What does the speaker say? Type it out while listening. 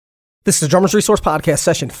This is the Drummers Resource Podcast,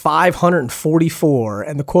 session 544,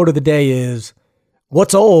 and the quote of the day is,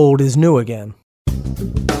 "What's old is new again."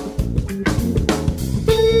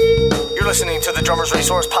 You're listening to the Drummers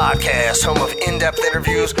Resource Podcast, home of in-depth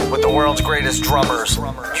interviews with the world's greatest drummers,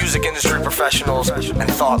 music industry professionals,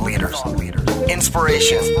 and thought leaders.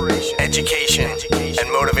 Inspiration, education,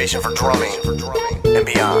 and motivation for drumming, and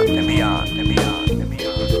beyond, and beyond, and beyond, and beyond.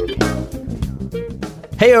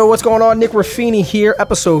 Hey, what's going on? Nick Ruffini here,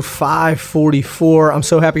 episode 544. I'm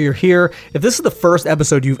so happy you're here. If this is the first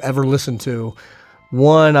episode you've ever listened to,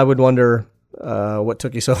 one, I would wonder what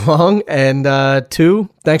took you so long, and two,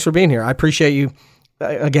 thanks for being here. I appreciate you.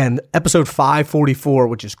 Again, episode 544,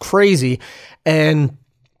 which is crazy, and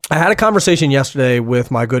I had a conversation yesterday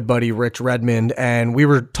with my good buddy, Rich Redmond, and we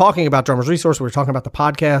were talking about Drummers Resource. We were talking about the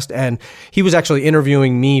podcast, and he was actually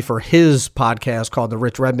interviewing me for his podcast called The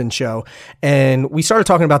Rich Redmond Show. And we started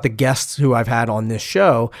talking about the guests who I've had on this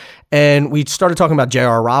show, and we started talking about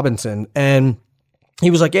J.R. Robinson. And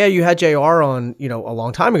he was like, yeah, you had J.R. on, a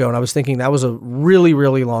long time ago. And I was thinking that was a really,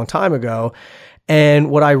 really long time ago. And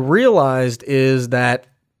what I realized is that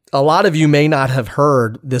a lot of you may not have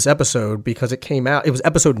heard this episode because it was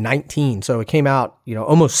episode 19. So it came out,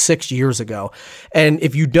 almost 6 years ago. And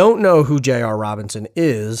if you don't know who J.R. Robinson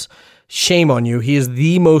is, shame on you. He is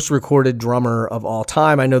the most recorded drummer of all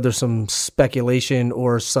time. I know there's some speculation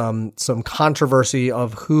or some controversy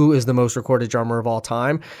of who is the most recorded drummer of all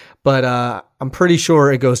time, but I'm pretty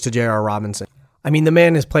sure it goes to J.R. Robinson. I mean, the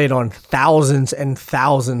man has played on thousands and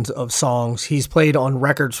thousands of songs. He's played on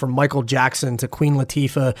records from Michael Jackson to Queen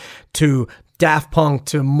Latifah to Daft Punk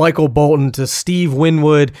to Michael Bolton to Steve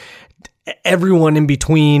Winwood, everyone in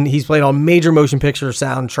between. He's played on major motion picture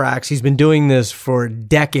soundtracks. He's been doing this for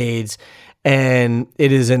decades, and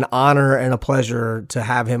it is an honor and a pleasure to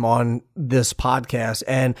have him on this podcast.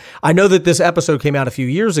 And I know that this episode came out a few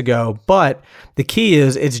years ago, but the key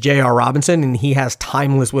is it's J.R. Robinson, and he has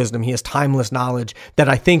timeless wisdom. He has timeless knowledge that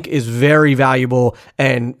I think is very valuable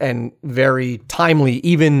and very timely,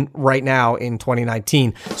 even right now in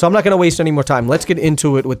 2019. So I'm not going to waste any more time. Let's get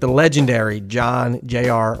into it with the legendary John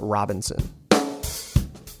J.R. Robinson.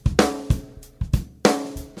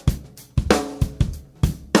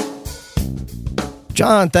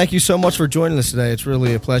 John, thank you so much for joining us today. It's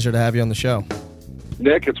really a pleasure to have you on the show.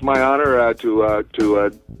 Nick, it's my honor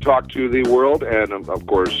to talk to the world, and of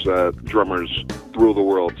course, drummers rule the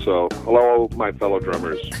world. So, hello, my fellow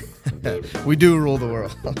drummers. We do rule the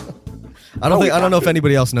world. I don't know if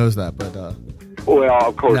anybody else knows that, but well,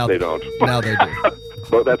 of course they don't. Now they do.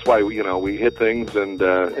 But that's why we hit things and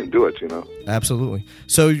do it. Absolutely.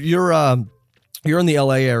 So you're in the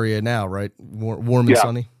LA area now, right? Warm and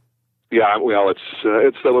sunny. Yeah, well, it's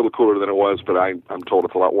a little cooler than it was, but I'm told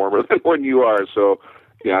it's a lot warmer than when you are. So,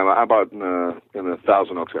 yeah, I'm about in the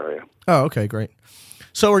Thousand Oaks area. Oh, okay, great.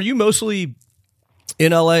 So, are you mostly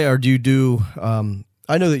in LA, or do you do?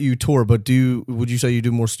 I know that you tour, but would you say you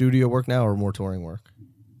do more studio work now or more touring work?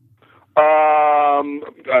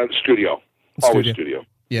 Studio. Always studio.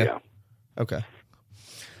 Yeah. Okay.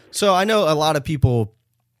 So I know a lot of people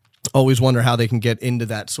always wonder how they can get into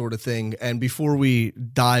that sort of thing. And before we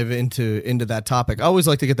dive into that topic, I always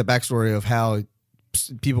like to get the backstory of how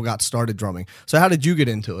people got started drumming. So how did you get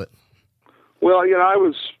into it? Well,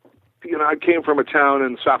 I came from a town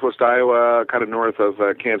in southwest Iowa, kind of north of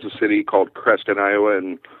Kansas City, called Creston, Iowa.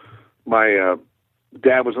 And my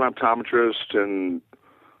dad was an optometrist and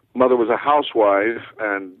mother was a housewife.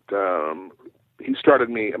 And he started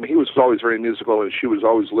me. I mean, he was always very musical, and she was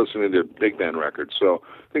always listening to big band records. So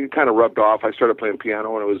I think it kind of rubbed off. I started playing piano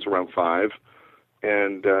when I was around 5,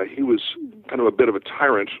 and he was kind of a bit of a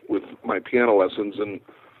tyrant with my piano lessons. And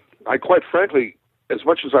I, quite frankly, as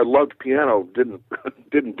much as I loved piano, didn't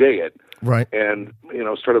dig it. Right. And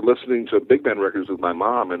started listening to big band records with my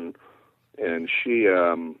mom, and she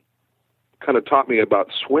kind of taught me about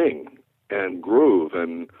swing and groove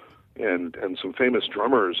and some famous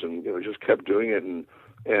drummers, and just kept doing it,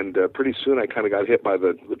 and pretty soon I kind of got hit by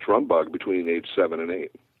the drum bug between age 7 and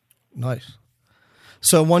 8. Nice.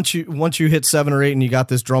 So once you hit 7 or 8 and you got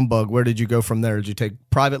this drum bug, where did you go from there? Did you take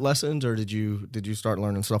private lessons, or did you start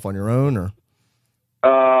learning stuff on your own, or?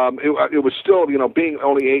 It was still, being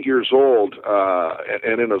only 8 years old,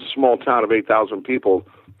 and in a small town of 8,000 people,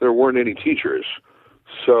 there weren't any teachers,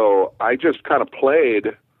 so I just kind of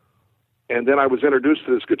played. And then I was introduced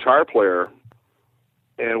to this guitar player,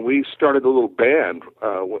 and we started a little band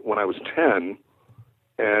when I was 10,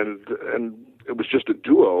 and it was just a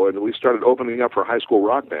duo, and we started opening up for high school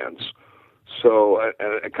rock bands. So,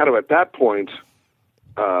 and kind of at that point,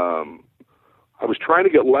 I was trying to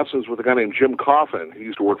get lessons with a guy named Jim Coffin. He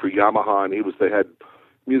used to work for Yamaha, and he was the head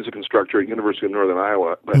music instructor at University of Northern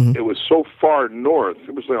Iowa, but it was so far north.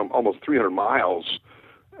 It was almost 300 miles,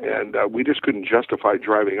 and we just couldn't justify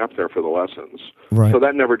driving up there for the lessons. Right. So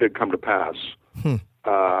that never did come to pass.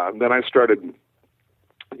 Then I started,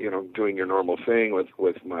 doing your normal thing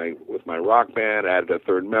with my rock band. Added a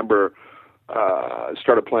third member.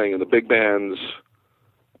 Started playing in the big bands,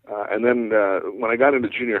 and then when I got into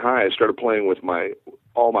junior high, I started playing with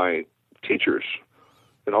all my teachers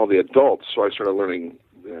and all the adults. So I started learning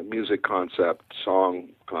music concepts, song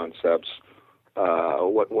concepts,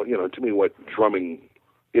 to me what drumming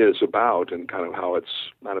is about, and kind of how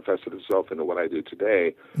it's manifested itself into what I do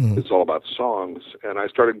today. It's all about songs. And I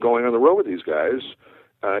started going on the road with these guys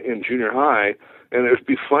in junior high, and it would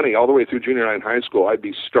be funny, all the way through junior high and high school, I'd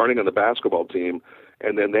be starting on the basketball team,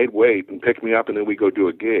 and then they'd wait and pick me up, and then we'd go do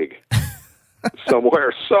a gig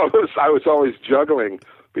somewhere. So I was always juggling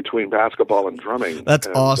between basketball and drumming. That's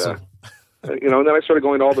awesome. And then I started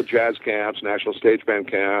going to all the jazz camps, national stage band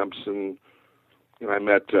camps, and I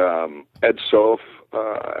met Ed Soph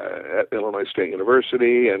at Illinois State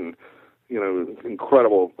University, and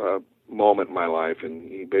incredible moment in my life,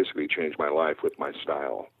 and he basically changed my life with my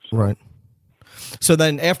style. So. Right. So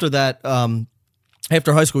then after that,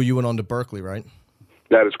 after high school, you went on to Berklee, right?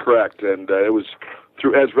 That is correct, and it was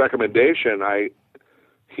through Ed's recommendation. I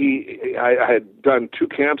had done 2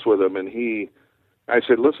 camps with him, and I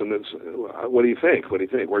said, listen, what do you think? What do you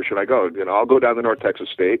think? Where should I go? I'll go down to North Texas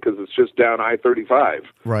State because it's just down I-35.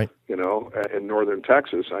 Right. In northern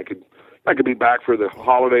Texas. I could be back for the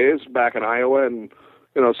holidays back in Iowa and,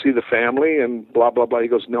 see the family and blah, blah, blah. He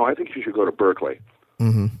goes, no, I think you should go to Berklee.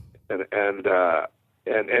 Mm-hmm.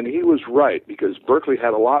 And he was right, because Berklee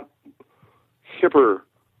had a lot hipper,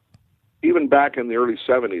 even back in the early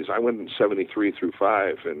 70s. I went in 73 through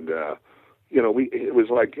 5, and it was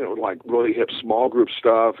like really hip small group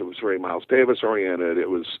stuff. It was very Miles Davis oriented. It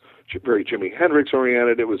was very Jimi Hendrix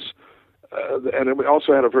oriented. It was, and it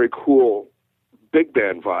also had a very cool big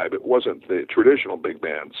band vibe. It wasn't the traditional big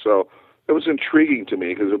band, so it was intriguing to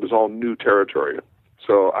me because it was all new territory.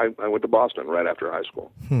 So I went to Boston right after high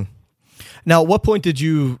school. Now, at what point did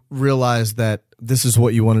you realize that this is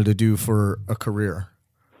what you wanted to do for a career?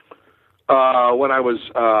 When I was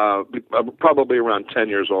probably around 10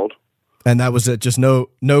 years old. And that was it? Just no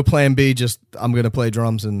plan B, just I'm going to play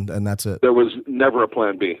drums and that's it? There was never a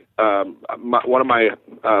plan B. One of my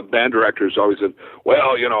band directors always said,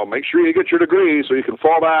 well, make sure you get your degree so you can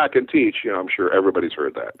fall back and teach. I'm sure everybody's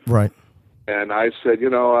heard that. Right. And I said,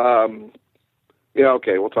 yeah,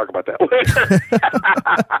 okay, we'll talk about that later.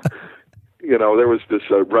 There was this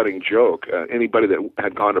running joke. Anybody that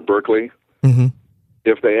had gone to Berklee,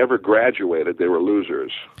 if they ever graduated, they were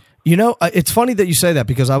losers. It's funny that you say that,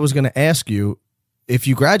 because I was going to ask you if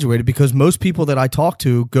you graduated, because most people that I talk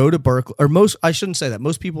to go to Berklee, or I shouldn't say that.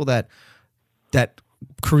 Most people that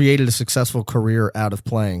created a successful career out of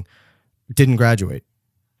playing didn't graduate.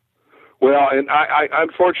 Well, and I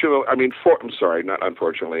unfortunately, I'm sorry, not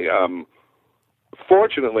unfortunately.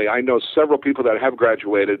 Fortunately, I know several people that have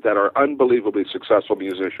graduated that are unbelievably successful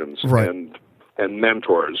musicians, right, and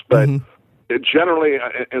mentors. But generally,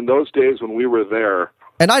 in those days when we were there,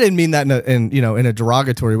 and I didn't mean that in a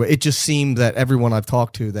derogatory way. It just seemed that everyone I've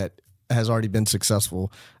talked to that has already been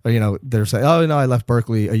successful, they're saying, "Oh no, I left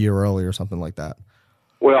Berklee a year early" or something like that.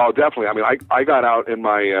 Well, definitely. I got out in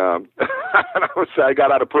my I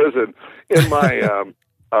got out of prison in my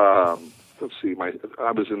let's see,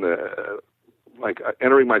 I was in the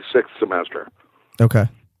entering my 6th semester. Okay.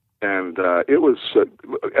 And it was,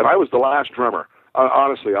 and I was the last drummer.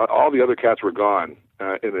 Honestly, all the other cats were gone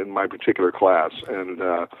in my particular class, and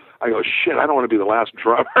I go, shit, I don't want to be the last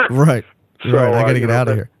drummer. Right. So right. I got to get out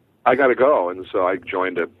of here. I got to go, and so I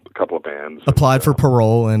joined a couple of bands. Applied for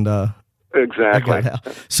parole, and exactly.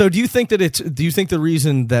 So, do you think the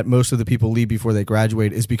reason that most of the people leave before they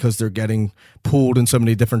graduate is because they're getting pulled in so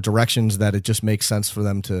many different directions that it just makes sense for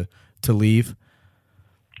them to leave?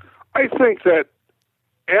 I think that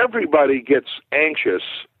everybody gets anxious,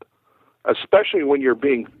 especially when you're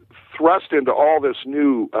being thrust into all this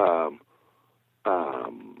new, I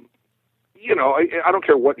don't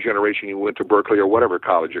care what generation you went to Berklee or whatever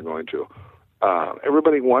college you're going to.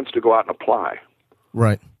 Everybody wants to go out and apply.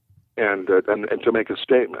 Right. And to make a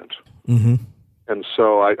statement. Mm-hmm. And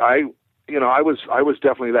so I was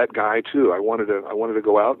definitely that guy too. I wanted to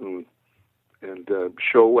go out and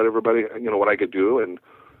show what everybody, what I could do, and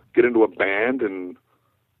get into a band and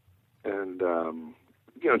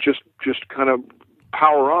just kind of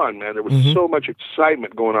power on, man. There was so much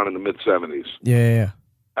excitement going on in the mid-70s. Yeah.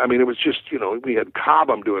 It was just, we had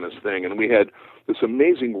Cobham doing his thing, and we had this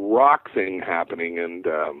amazing rock thing happening, and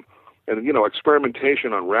and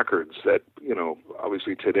experimentation on records that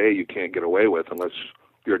obviously today you can't get away with unless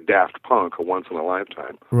you're Daft Punk, a once in a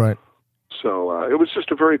lifetime. Right. So it was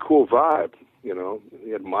just a very cool vibe. You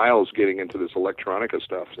had Miles getting into this electronica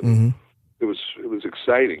stuff, and it was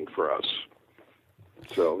exciting for us.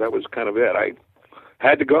 So that was kind of it. I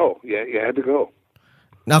had to go. Yeah, you had to go.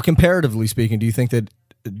 Now, comparatively speaking, do you think that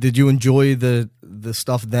did you enjoy the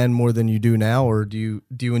stuff then more than you do now, or do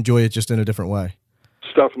you enjoy it just in a different way?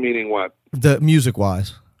 Stuff meaning what? The music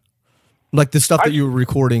wise, like the stuff that you were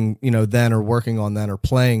recording, then or working on then or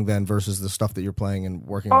playing then versus the stuff that you're playing and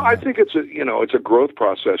working on. I think it's a growth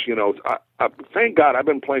process. Thank God I've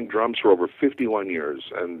been playing drums for over 51 years,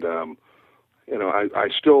 and I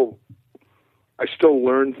still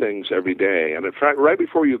learn things every day. And in fact, right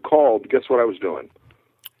before you called, guess what I was doing?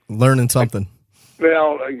 Learning something.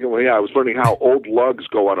 I was learning how old lugs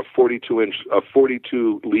go on a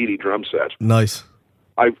 42 leady drum set. Nice.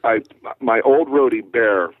 My old roadie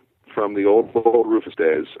Bear from the old Rufus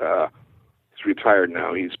days, he's retired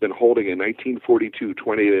now. He's been holding a 1942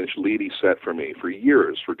 28-inch leady set for me for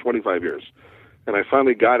years, for 25 years, and I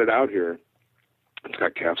finally got it out here. It's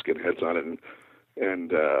got calfskin heads on it,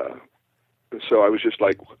 and so I was just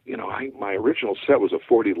like, my original set was a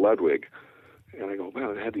 40 Ludwig. And I go,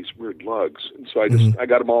 man, it had these weird lugs, and so I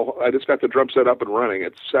got them all. I just got the drum set up and running.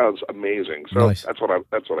 It sounds amazing. So nice. that's what I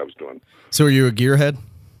was doing. So, are you a gearhead?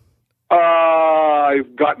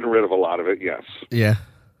 I've gotten rid of a lot of it. Yes. Yeah.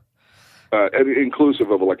 Inclusive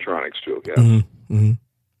of electronics too. Yes. Mm-hmm. Mm-hmm.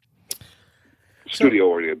 Studio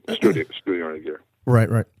oriented gear.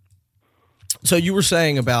 Right. So you were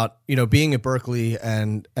saying about being at Berklee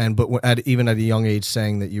even at a young age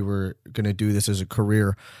saying that you were going to do this as a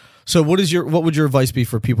career. So what would your advice be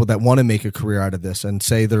for people that want to make a career out of this and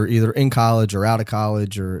say they're either in college or out of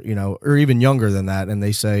college or even younger than that, and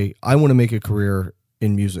they say, I want to make a career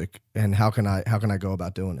in music, and how can I go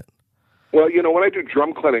about doing it? Well, when I do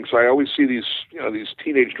drum clinics, I always see these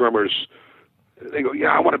teenage drummers. They go,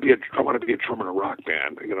 I want to be a drummer in a rock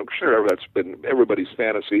band. Sure, that's been everybody's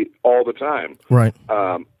fantasy all the time. Right.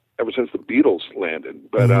 Ever since the Beatles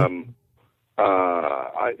landed, but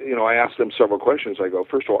I asked them several questions. I go,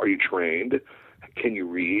 first of all, are you trained? Can you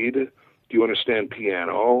read? Do you understand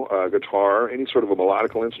piano, guitar, any sort of a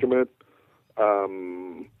melodical instrument?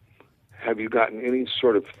 Have you gotten any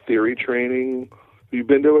sort of theory training? Have you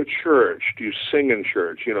been to a church? Do you sing in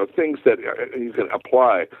church? Things that you can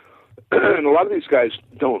apply. And a lot of these guys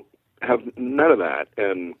don't have none of that.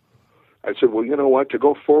 And I said, well, you know what? To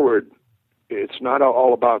go forward, it's not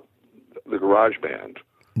all about the garage band.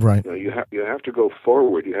 Right. You have to go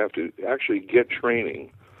forward. You have to actually get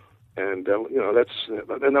training, and that's.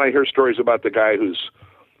 And then I hear stories about the guy who's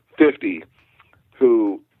 50,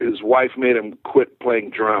 who his wife made him quit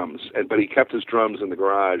playing drums, but he kept his drums in the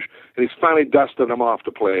garage, and he's finally dusted them off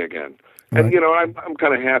to play again. Right. And I'm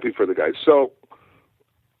kind of happy for the guy. So,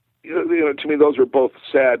 to me, those are both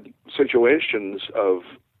sad situations of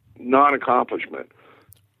non-accomplishment,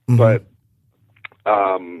 but.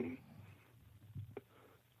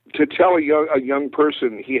 To tell a young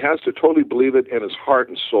person, he has to totally believe it in his heart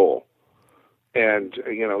and soul. And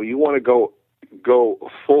you want to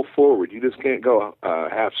go full forward. You just can't go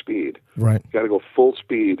half speed. Right. You got to go full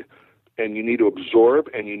speed, and you need to absorb,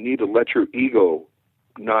 and you need to let your ego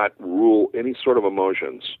not rule any sort of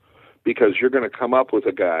emotions, because you're going to come up with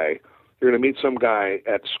a guy. You're going to meet some guy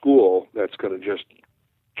at school that's going to just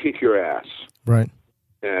kick your ass. Right.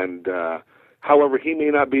 And however, he may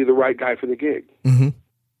not be the right guy for the gig. Mm-hmm.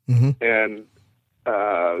 Mm-hmm. And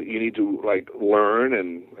you need to learn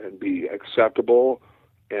and be acceptable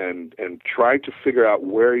and try to figure out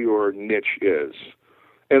where your niche is.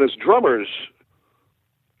 And as drummers,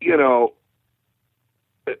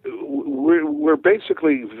 we're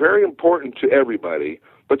basically very important to everybody,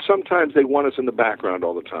 but sometimes they want us in the background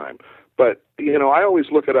all the time. But I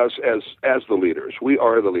always look at us as the leaders. We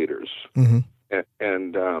are the leaders. Mm-hmm.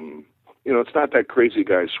 And it's not that crazy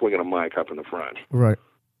guy swinging a mic up in the front. Right.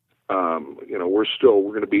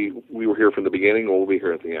 We were here from the beginning, and we'll be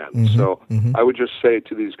here at the end. Mm-hmm, so I would just say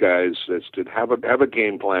to these guys is to have a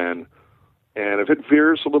game plan, and if it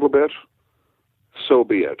veers a little bit, so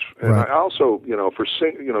be it. And right. I also, for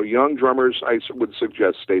young drummers, I would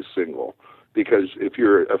suggest stay single, because if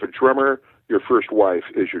a drummer, your first wife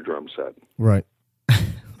is your drum set. Right.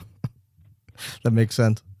 That makes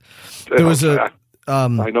sense. There was I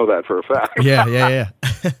know that for a fact. Yeah.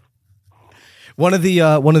 One of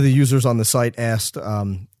the users on the site asked,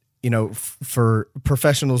 for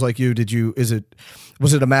professionals like you,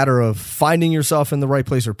 was it a matter of finding yourself in the right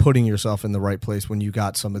place or putting yourself in the right place when you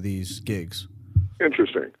got some of these gigs?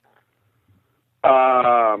 Interesting.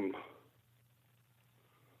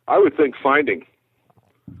 I would think finding.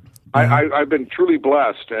 I've been truly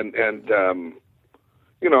blessed, and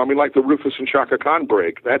you know, I mean, like the Rufus and Chaka Khan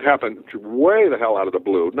break, that happened way the hell out of the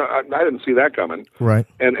blue. No, I didn't see that coming. Right.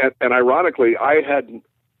 And ironically, I had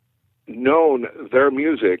known their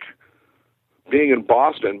music being in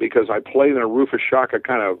Boston because I played in a Rufus Chaka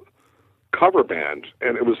kind of cover band,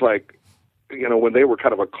 and it was like, you know, when they were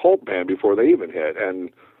kind of a cult band before they even hit, and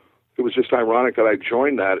it was just ironic that I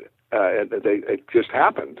joined that, and it just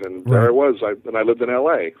happened, and there I was, and I lived in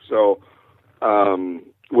L.A., so,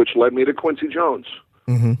 which led me to Quincy Jones.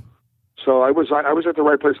 Mm-hmm. So I was at the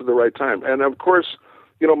right place at the right time. And of course,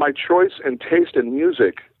 you know, my choice and taste in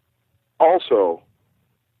music also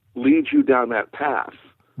leads you down that path.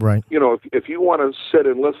 Right. You know, if you want to sit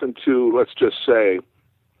and listen to, let's just say,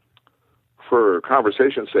 for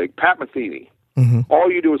conversation's sake, Pat Metheny,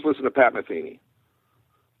 all you do is listen to Pat Metheny.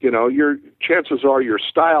 You know, your chances are your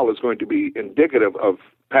style is going to be indicative of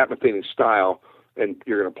Pat Metheny's style, and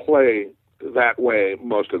you're going to play that way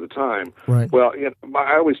most of the time. Right. Well, you know,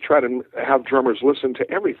 I always try to have drummers listen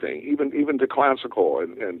to everything, even to classical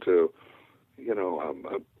and to, you know,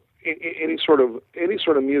 any sort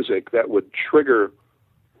of music that would trigger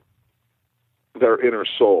their inner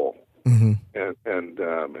soul. And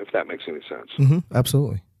if that makes any sense.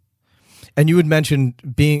 Absolutely. And you had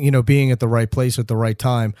mentioned being at the right place at the right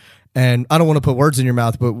time. And I don't want to put words in your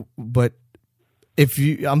mouth, but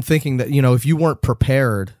I'm thinking that, you know, if you weren't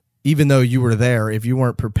prepared, even though you were there, if you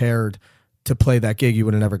weren't prepared to play that gig, you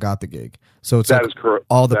would have never got the gig. So it's that is correct.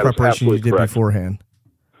 All the preparation you did beforehand.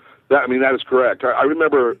 That is correct. I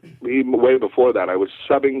remember even way before that, I was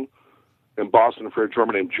subbing in Boston for a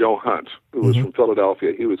drummer named Joe Hunt, who was from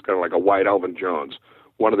Philadelphia. He was kind of like a white Elvin Jones,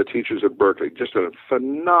 one of the teachers at Berkeley, just a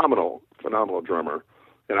phenomenal drummer.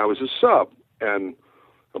 And I was his sub, and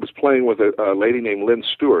I was playing with a lady named Lynn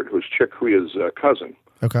Stewart, who was Chick Corea's cousin.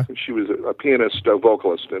 Okay. And she was a pianist, a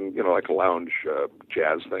vocalist, and, you know, like a lounge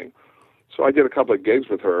jazz thing. So I did a couple of gigs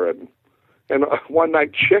with her, and one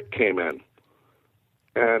night Chick came in,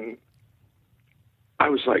 and I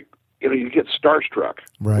was like, you know, you get starstruck,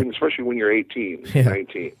 right? I mean, especially when you're 18,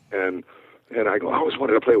 19, and I go, I always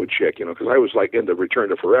wanted to play with Chick, you know, because I was like into Return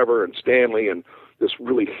to Forever and Stanley and this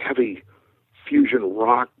really heavy fusion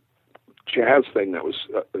rock jazz thing that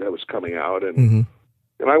was coming out, and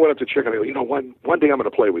I went up to Chick and I go, you know, one day I'm going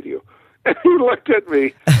to play with you. And he looked at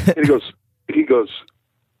me and he goes,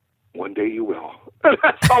 one day you will. And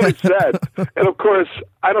that's all he said. And of course,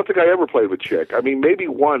 I don't think I ever played with Chick. I mean, maybe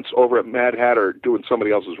once over at Mad Hatter doing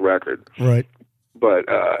somebody else's record. Right. But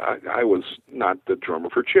I was not the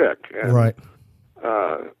drummer for Chick. And, right.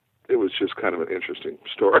 It was just kind of an interesting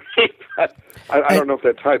story. I don't know if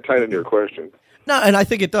that tied into your question. No, and I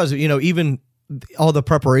think it does. You know, even all the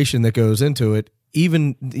preparation that goes into it,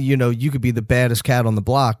 even, you know, you could be the baddest cat on the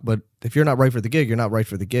block, but if you're not right for the gig, you're not right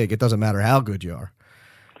for the gig. It doesn't matter how good you are.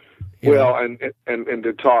 Well, and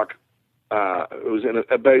to talk, it was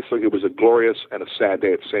basically it was a glorious and a sad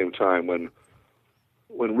day at the same time when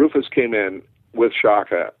Rufus came in with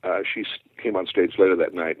Chaka. She came on stage later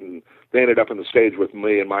that night, and they ended up on the stage with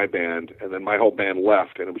me and my band, and then my whole band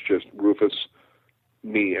left, and it was just Rufus,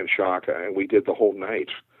 me, and Chaka, and we did the whole night.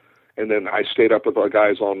 And then I stayed up with the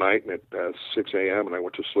guys all night, and at 6 a.m., and I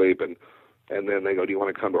went to sleep, and then they go, do you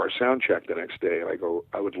want to come to our sound check the next day? And I go,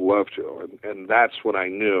 I would love to. And that's when I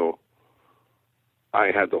knew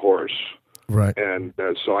I had the horse. Right. And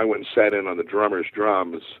so I went and sat in on the drummer's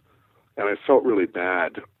drums, and I felt really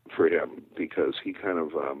bad for him because he kind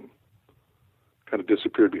of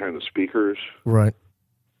disappeared behind the speakers. Right.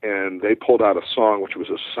 And they pulled out a song, which was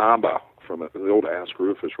a samba from the old Ask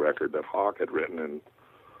Rufus record that Hawk had written, and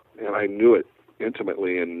I knew it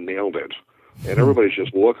intimately and nailed it. And everybody's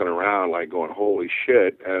just looking around like going, holy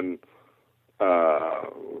shit, and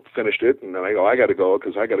finished it. And then I go, I got to go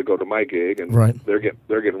because I got to go to my gig, and right. they're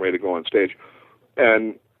getting ready to go on stage.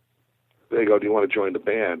 And they go, do you want to join the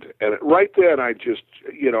band? And right then I just,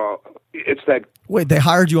 you know, it's that. Wait, they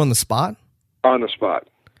hired you on the spot? On the spot.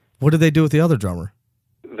 What did they do with the other drummer?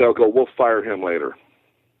 They'll go, we'll fire him later.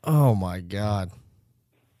 Oh, my God.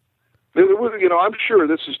 You know, I'm sure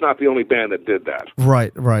this is not the only band that did that.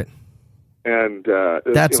 Right, right. And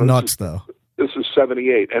that's nuts, though. This is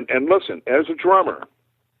 78. And listen, as a drummer,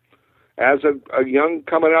 as a young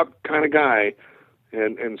coming up kind of guy,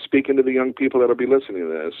 and speaking to the young people that'll be listening to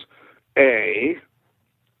this, A,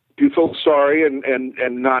 do you feel sorry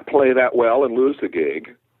and not play that well and lose the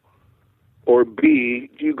gig? Or B,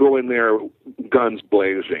 do you go in there guns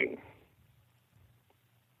blazing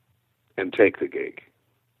and take the gig?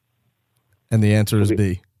 And the answer is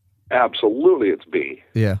B. Absolutely, it's B.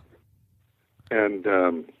 Yeah. And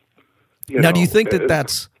now, do you think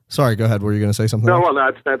that's Sorry, go ahead. Were you going to say something? No, else?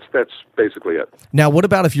 well, that's basically it. Now, what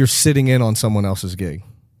about if you're sitting in on someone else's gig?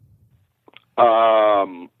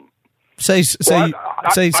 Say somebody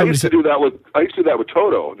I used to do that with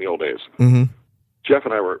Toto in the old days. Mm-hmm. Jeff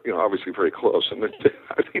and I were, obviously very close, and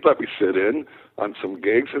he let me sit in on some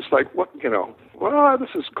gigs. It's like, what, well, this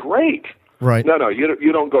is great. Right. No,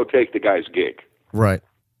 you don't go take the guy's gig. Right.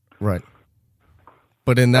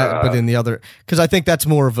 But in the other, because I think that's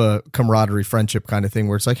more of a camaraderie, friendship kind of thing,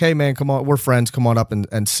 where it's like, hey man, come on, we're friends, come on up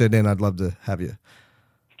and sit in. I'd love to have you.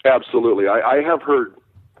 Absolutely. I have heard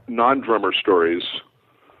non-drummer stories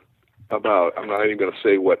about, I'm not even going to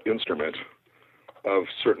say what instrument, of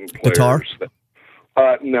certain players. Guitar?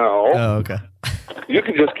 No. Oh, okay. You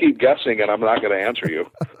can just keep guessing, and I'm not going to answer you.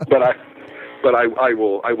 But I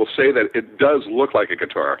will say that it does look like a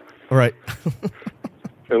guitar. Right.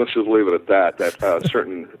 And let's just leave it at that. That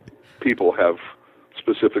certain people have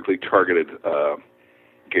specifically targeted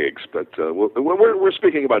gigs, but we're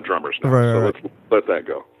speaking about drummers now, right. Let's let that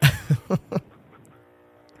go.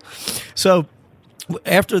 So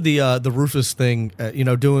after the Rufus thing,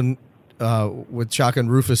 doing with Shaka and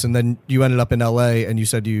Rufus, and then you ended up in L.A. and you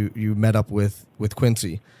said you met up with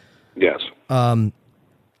Quincy. Yes.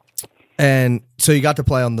 And so you got to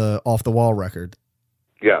play on the Off the Wall record.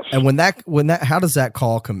 Yes. And when that, how does that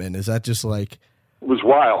call come in? Is that just like? It was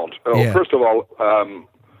wild. Yeah. First of all,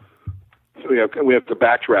 we have to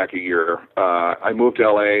backtrack a year. I moved to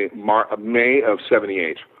L.A. May of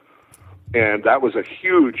 '78, and that was a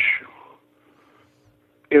huge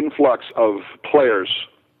influx of players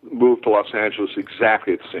moved to Los Angeles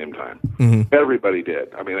exactly at the same time. Mm-hmm. Everybody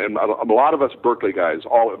did. I mean, and a lot of us Berkeley guys,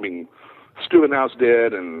 Stu and House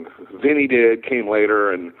did, and Vinny came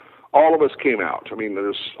later, and all of us came out. I mean,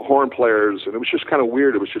 there's horn players, and it was just kind of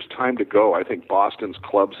weird. It was just time to go. I think Boston's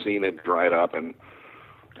club scene had dried up, and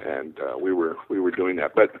we were doing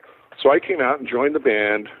that. But so I came out and joined the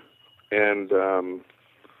band, and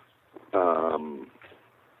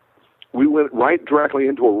we went right directly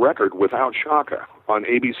into a record without Shaka on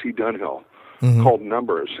ABC Dunhill called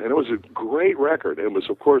Numbers, and it was a great record. It was,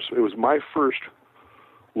 of course, my first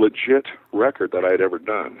legit record that I had ever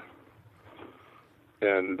done.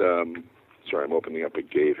 And sorry, I'm opening up a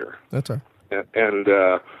gate here. That's all right. And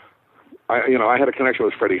I had a connection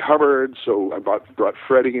with Freddie Hubbard, so I brought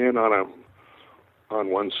Freddie in on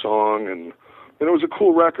one song, and it was a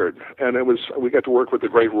cool record. And we got to work with the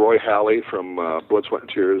great Roy Halley from Blood, Sweat and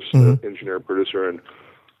Tears, engineer producer, and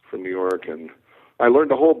from New York, and I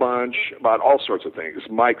learned a whole bunch about all sorts of things.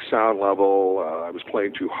 Mic sound level, I was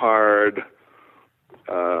playing too hard,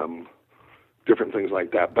 different things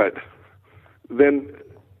like that. But then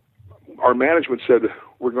our management said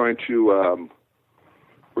we're going to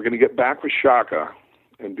get back with Shaka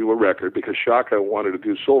and do a record, because Shaka wanted to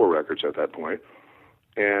do solo records at that point,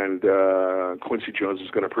 and Quincy Jones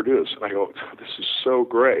is going to produce. And I go, this is so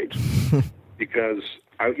great, because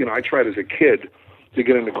I tried as a kid to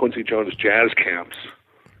get into Quincy Jones jazz camps,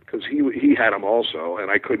 because he had them also, and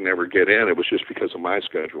I couldn't ever get in. It was just because of my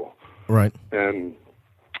schedule. Right. And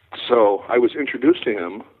so I was introduced to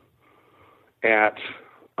him at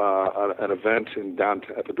an event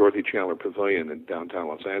at the Dorothy Chandler Pavilion in downtown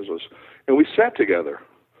Los Angeles, and we sat together.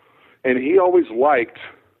 And he always liked.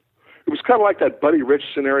 It was kind of like that Buddy Rich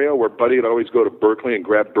scenario where Buddy would always go to Berkeley and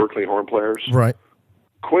grab Berkeley horn players. Right.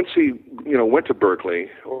 Quincy, went to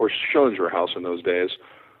Berkeley, or Schillinger House in those days,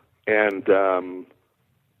 and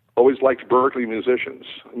always liked Berkeley musicians.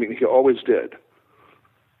 I mean, he always did.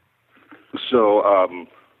 So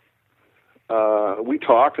we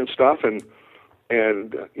talked and stuff, and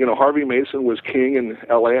Harvey Mason was king in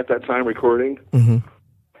L.A. at that time recording, and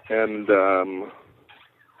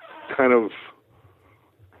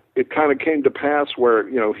it kind of came to pass where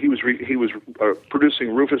he was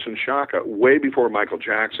producing Rufus and Shaka way before Michael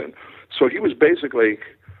Jackson, so he was basically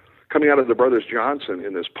coming out of the Brothers Johnson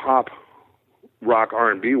in this pop rock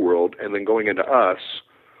R&B world, and then going into us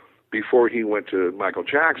before he went to Michael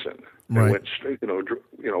Jackson and right. went straight,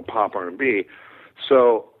 pop R&B.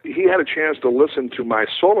 So he had a chance to listen to my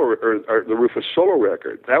solo or the Rufus solo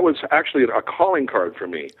record. That was actually a calling card for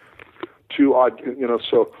me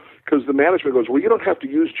so. Because the management goes, well, you don't have to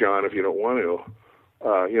use John if you don't want to.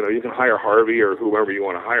 You can hire Harvey or whoever you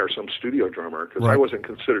want to hire, some studio drummer, because right. I wasn't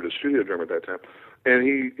considered a studio drummer at that time. And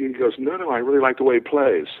he goes, no, I really like the way he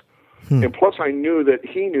plays. And plus I knew that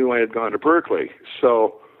he knew I had gone to Berkeley,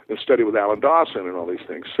 and studied with Alan Dawson and all these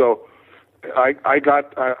things. So I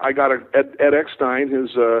got Ed Eckstein,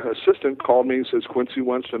 his assistant, called me and says, Quincy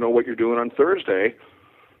wants to know what you're doing on Thursday.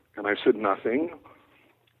 And I said, nothing.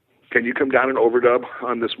 can you come down and overdub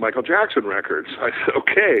on this Michael Jackson record? So I said,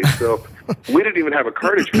 okay. So we didn't even have a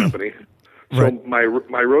cartage company. So Right. my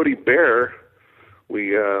roadie Bear,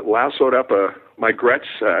 we lassoed up my Gretsch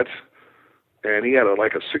set, and he had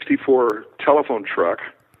like a 64 telephone truck,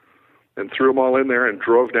 and threw them all in there and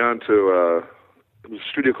drove down to it was a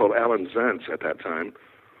studio called Alan Zentz at that time,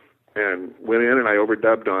 and went in and I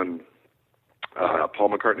overdubbed on Paul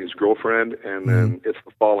McCartney's Girlfriend, and then It's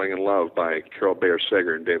the Falling in Love by Carol Bayer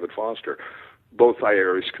Sager and David Foster. Both I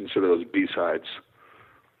always consider those B-sides.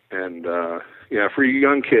 And, for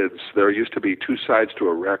young kids, there used to be two sides to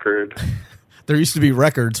a record. There used to be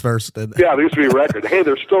records first. Yeah, there used to be a record. Hey,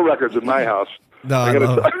 there's still records in my house. No, I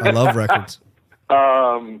love records.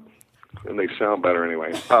 And they sound better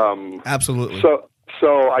anyway. Absolutely.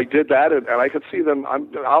 So I did that, and I could see them. I'm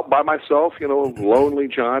out by myself, lonely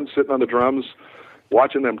John sitting on the drums,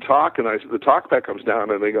 watching them talk. And the talkback comes down,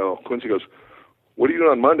 and Quincy goes, "What are you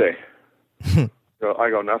doing on Monday?" I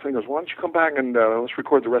go, "Nothing." He goes, "Why don't you come back and let's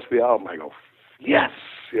record the rest of the album?" I go, "Yes."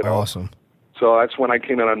 Awesome. So that's when I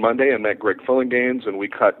came in on Monday and met Greg Fillinganes, and we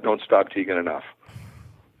cut "Don't Stop Teagan Enough."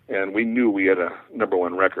 And we knew we had a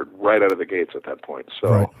 #1 record right out of the gates at that point. So.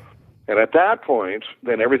 Right. And at that point,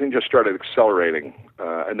 then everything just started accelerating.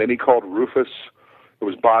 And then he called Rufus, it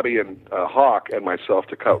was Bobby and Hawk and myself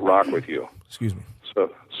to cut Rock With You. Excuse me. So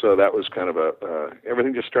that was kind of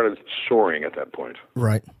everything just started soaring at that point.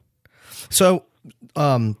 Right. So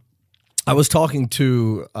I was talking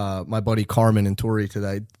to my buddy Carmen in Torrey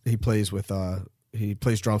today. He plays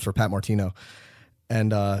drums for Pat Martino.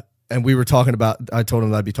 And we were talking about, I told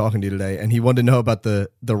him I'd be talking to you today, and he wanted to know about the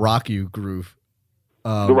Rock You groove.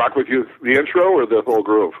 The Rock With You, the intro or the whole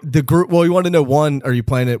groove? The group. Well, you wanted to know are you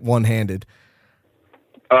playing it one-handed?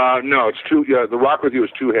 No, it's two. Yeah, the Rock With You is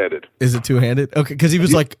two-handed. Is it two-handed? Okay, because he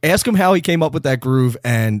was like, ask him how he came up with that groove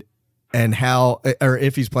and how, or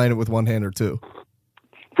if he's playing it with one hand or two.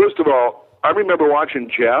 First of all, I remember watching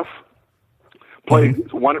Jeff play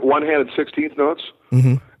one-handed 16th notes,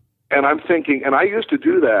 and I'm thinking, and I used to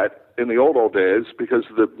do that in the old days because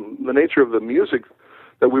the nature of the music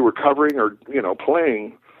that we were covering or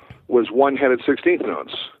playing was one-handed 16th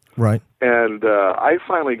notes. Right. And I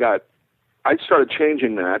started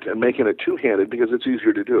changing that and making it two-handed because it's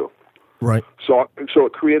easier to do. Right. So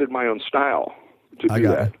it created my own style to do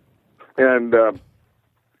that. And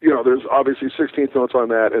there's obviously 16th notes on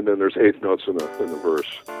that, and then there's 8th notes in the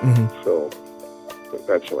verse. So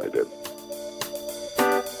that's what I did.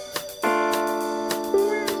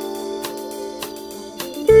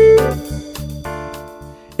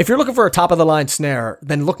 If you're looking for a top-of-the-line snare,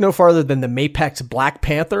 then look no farther than the Mapex Black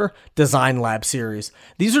Panther Design Lab series.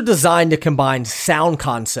 These are designed to combine sound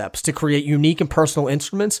concepts to create unique and personal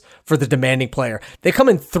instruments for the demanding player. They come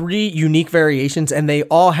in 3 unique variations, and they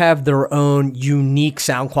all have their own unique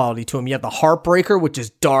sound quality to them. You have the Heartbreaker, which is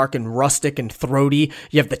dark and rustic and throaty.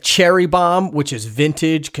 You have the Cherry Bomb, which is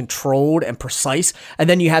vintage, controlled, and precise. And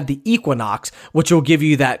then you have the Equinox, which will give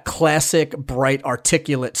you that classic, bright,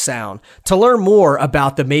 articulate sound. To learn more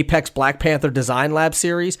about the Mapex Black Panther Design Lab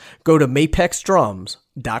series, go to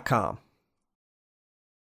mapexdrums.com.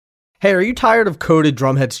 Hey, are you tired of coated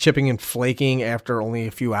drumheads chipping and flaking after only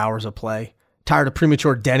a few hours of play? Tired of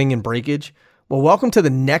premature denting and breakage? Well, welcome to the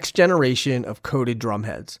next generation of coated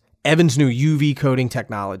drumheads, Evans' new UV coating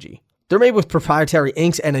technology. They're made with proprietary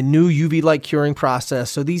inks and a new UV light curing process,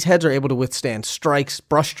 so these heads are able to withstand strikes,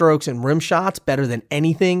 brush strokes, and rim shots better than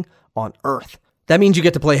anything on Earth. That means you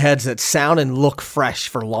get to play heads that sound and look fresh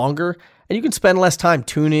for longer, and you can spend less time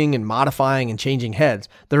tuning and modifying and changing heads.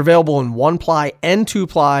 They're available in 1-ply and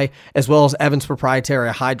 2-ply, as well as Evans' proprietary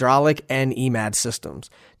hydraulic and EMAD systems.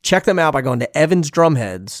 Check them out by going to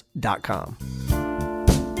evansdrumheads.com.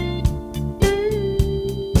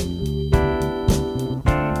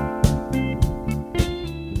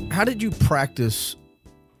 How did you practice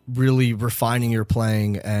really refining your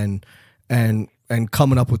playing and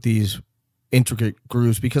coming up with these intricate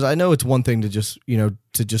grooves? Because I know it's one thing to just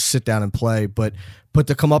sit down and play, but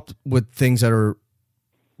to come up with things that are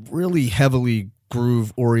really heavily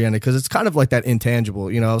groove oriented, because it's kind of like that intangible.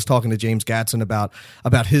 I was talking to James Gatson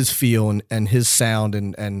about his feel and his sound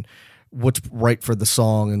and what's right for the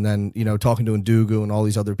song, and then talking to Ndugu and all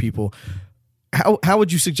these other people. How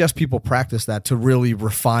would you suggest people practice that to really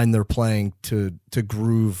refine their playing to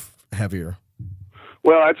groove heavier?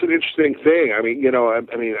 Well, that's an interesting thing.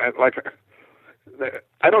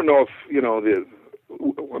 I don't know if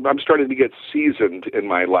I'm starting to get seasoned in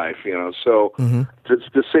my life, So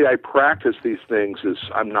to say I practice these things is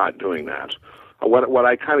I'm not doing that. What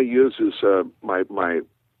I kind of use is my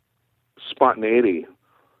spontaneity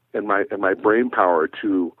and my brain power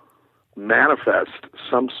to manifest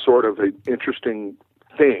some sort of an interesting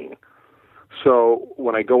thing. So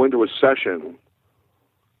when I go into a session,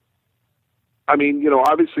 I mean,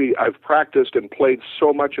 obviously I've practiced and played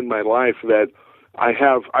so much in my life that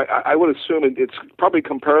I would assume it's probably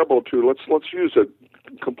comparable to, let's use a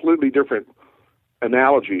completely different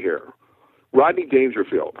analogy here. Rodney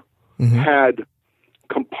Dangerfield had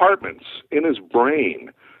compartments in his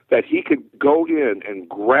brain that he could go in and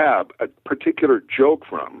grab a particular joke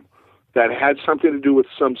from that had something to do with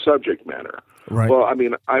some subject matter. Right. Well, I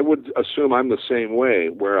mean, I would assume I'm the same way,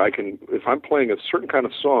 where I can, if I'm playing a certain kind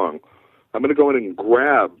of song, I'm going to go in and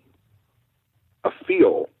grab a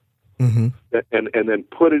feel and then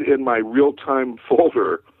put it in my real-time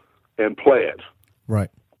folder and play it. Right.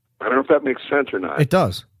 I don't know if that makes sense or not. It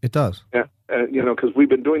does. It does. Because we've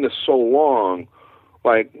been doing this so long,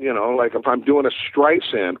 like if I'm doing a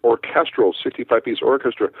Streisand orchestral 65-piece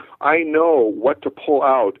orchestra, I know what to pull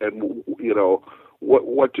out and,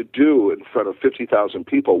 what to do in front of 50,000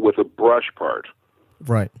 people with a brush part.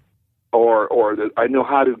 Right. Or I know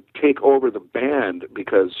how to take over the band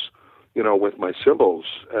because, with my cymbals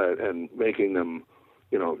and making them,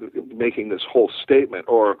 making this whole statement.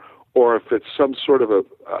 Or if it's some sort of a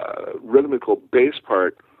rhythmical bass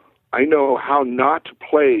part, I know how not to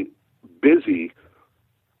play busy,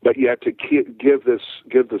 but yet to give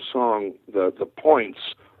the song the points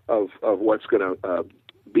of what's going to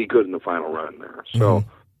be good in the final run there. So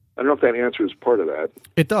I don't know if that answers part of that.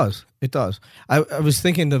 It does. It does. I was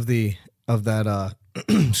thinking of that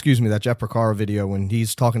excuse me, that Jeff Porcaro video when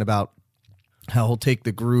he's talking about how he'll take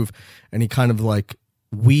the groove and he kind of like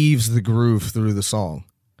weaves the groove through the song.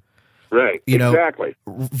 Right. Exactly.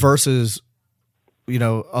 Versus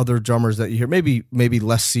other drummers that you hear, maybe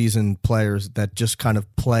less seasoned players that just kind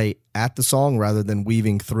of play at the song rather than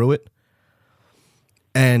weaving through it.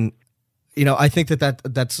 And I think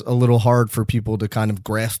that's a little hard for people to kind of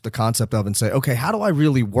grasp the concept of and say, okay, how do I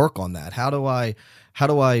really work on that? How do I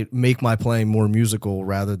make my playing more musical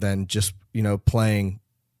rather than just, playing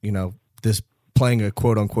a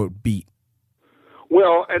quote unquote beat?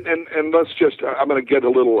 Well, and let's just, I'm going to get a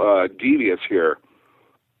little devious here.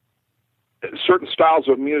 Certain styles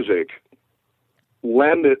of music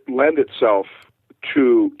lend itself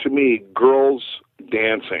to me, girls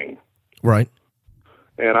dancing. Right.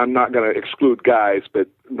 And I'm not going to exclude guys, but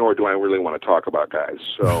nor do I really want to talk about guys.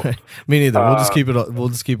 So me neither. We'll just keep it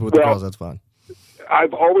with the girls. That's fine.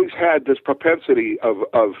 I've always had this propensity of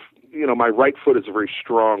my right foot is a very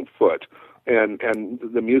strong foot, and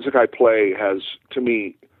the music I play has, to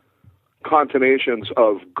me, contonations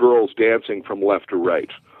of girls dancing from left to right.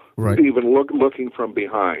 Right. Even looking from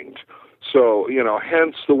behind. So,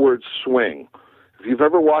 hence the word swing. If you've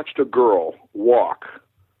ever watched a girl walk,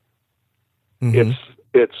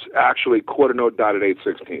 it's actually quarter note dotted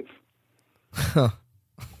 8/16.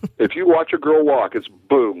 If you watch a girl walk, it's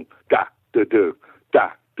boom, da da do,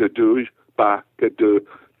 ba da do,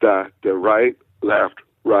 da da, right, left.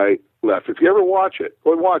 If you ever watch it,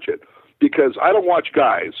 go and watch it. Because I don't watch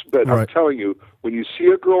guys, but right. I'm telling you, when you see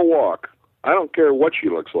a girl walk, I don't care what she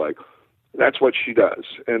looks like. That's what she does.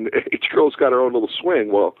 And each girl's got her own little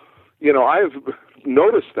swing. Well, I've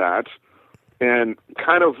noticed that, and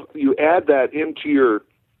kind of you add that into your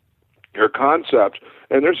concept,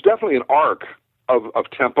 and there's definitely an arc of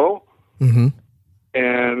tempo,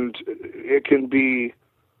 and it can be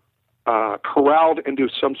corralled into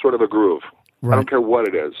some sort of a groove. Right. I don't care what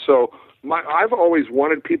it is. So I've always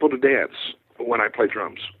wanted people to dance when I play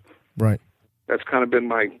drums. Right. That's kind of been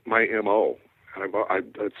my MO.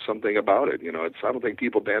 It's something about it, I don't think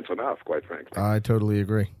people dance enough, quite frankly. I totally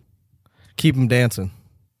agree. Keep them dancing.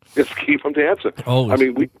 Just keep them dancing. Always. I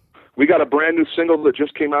mean, we got a brand new single that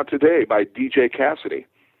just came out today by DJ Cassidy.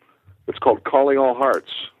 It's called "Calling All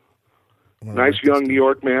Hearts." Nice young New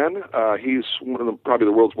York man. He's one of probably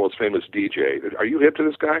the world's most famous DJ. Are you hip to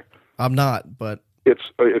this guy? I'm not, but it's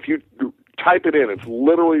if you type it in, it's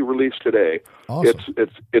literally released today. Awesome.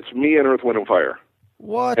 It's me and Earth, Wind and Fire.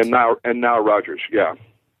 What? And now Rogers, yeah.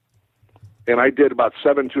 And I did about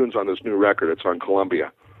 7 tunes on this new record. It's on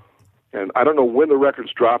Columbia. And I don't know when the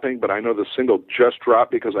record's dropping, but I know the single just dropped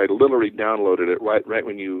because I literally downloaded it right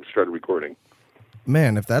when you started recording.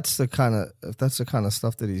 Man, if that's the kind of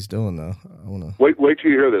stuff that he's doing, though, I want to wait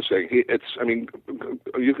till you hear this thing.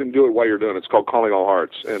 You can do it while you're doing it. It's called "Calling All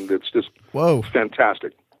Hearts," and it's just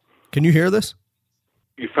fantastic. Can you hear this?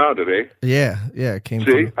 You found it, eh? Yeah, it came.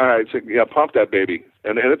 See, all right, so, yeah, pump that baby,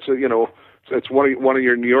 and it's it's one of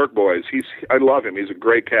your New York boys. I love him. He's a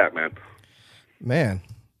great cat, man. Man,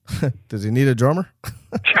 does he need a drummer?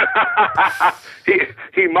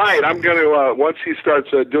 He might. I'm going to once he starts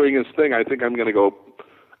doing his thing, I think I'm going to go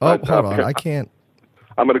Oh, hold on. I can't.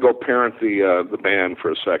 I'm going to go parent the band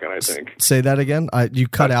for a second, I think. Say that again? You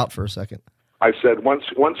cut out for a second. I said once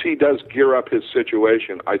he does gear up his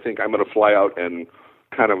situation, I think I'm going to fly out and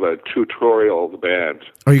kind of a tutorial the band.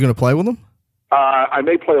 Are you going to play with them? I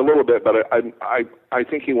may play a little bit, but I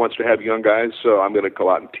think he wants to have young guys, so I'm going to go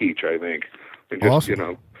out and teach, I think. And just,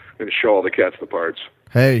 awesome. And show all the cats the parts.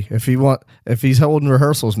 Hey, if he's holding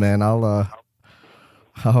rehearsals, man, I'll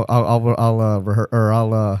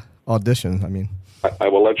audition. I mean, I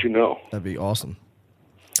will let you know. That'd be awesome.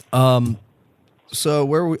 So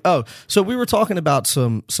where we? Oh, so we were talking about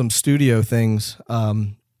some studio things,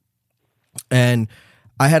 and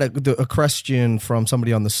I had a question from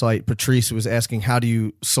somebody on the site. Patrice was asking, how do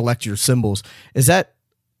you select your cymbals? Is that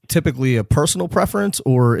typically a personal preference,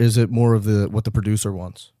 or is it more of what the producer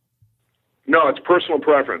wants? No, it's personal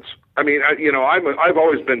preference. I mean, I've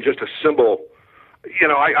always been just a cymbal.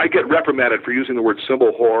 I get reprimanded for using the word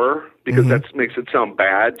cymbal whore because that makes it sound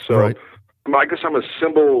bad. So right. I guess I'm a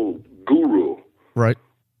cymbal guru. Right.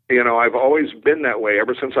 I've always been that way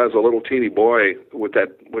ever since I was a little teeny boy with that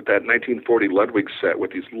 1940 Ludwig set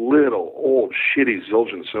with these little old shitty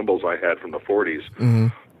Zildjian cymbals I had from the 40s. Mm-hmm.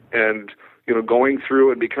 And, going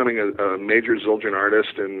through and becoming a major Zildjian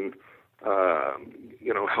artist and,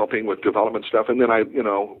 helping with development stuff. And then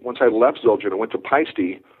once I left Zildjian, I went to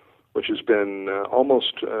Paiste, which has been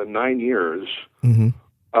almost 9 years. Mm-hmm.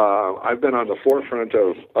 I've been on the forefront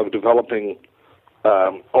of developing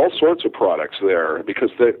all sorts of products there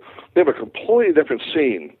because they have a completely different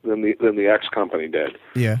scene than the X company did.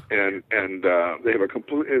 Yeah. And they have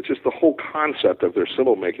it's just the whole concept of their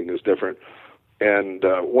cymbal making is different. And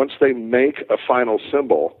once they make a final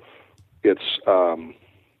cymbal, it's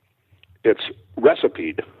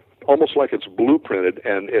recipeed, almost like it's blueprinted,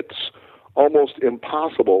 and it's almost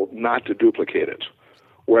impossible not to duplicate it.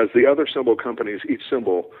 Whereas the other cymbal companies, each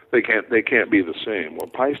cymbal, they can't be the same. Well,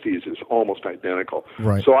 Paiste's is almost identical.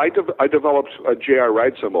 Right. So I developed a J.R.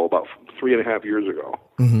 Wright cymbal about 3.5 years ago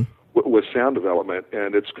with sound development,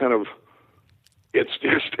 and it's kind of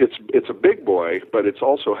it's a big boy, but it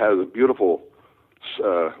also has a beautiful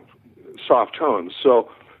soft tones. So,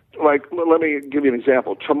 like, let me give you an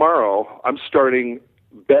example. Tomorrow, I'm starting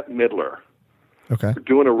Bette Midler. Okay. We're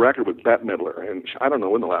doing a record with Bette Midler, and I don't know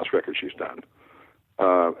when the last record she's done.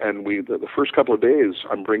 And the first couple of days,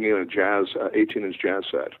 I'm bringing in a 18-inch jazz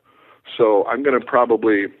set. So I'm going to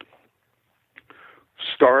probably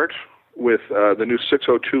start with the new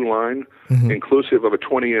 602 line, inclusive of a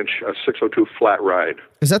 20-inch 602 flat ride.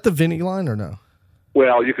 Is that the Vinny line or no?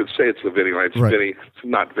 Well, you could say it's the Vinny line. It's right. Vinny. It's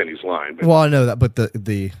not Vinny's line. But, well, I know that, but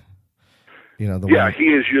the yeah, one. he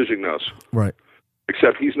is using those. Right.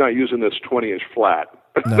 Except he's not using this 20-inch flat.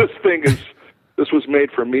 No. This was made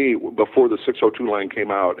for me before the 602 line came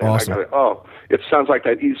out, and awesome. I got it sounds like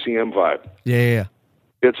that ECM vibe. Yeah.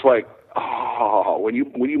 It's like, when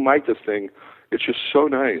you mic this thing, it's just so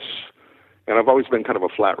nice. And I've always been kind of a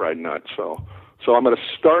flat ride nut, so I'm going to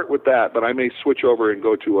start with that, but I may switch over and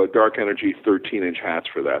go to a Dark Energy 13-inch hats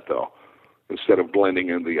for that, though, instead of blending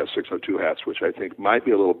in the 602 hats, which I think might be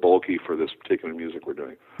a little bulky for this particular music we're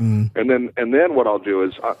doing. And then what I'll do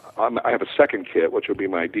is I have a second kit, which will be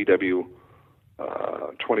my DW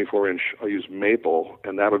 24-inch. I'll use maple,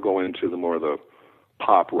 and that'll go into the more of the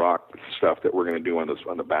pop rock stuff that we're going to do on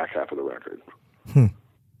the back half of the record.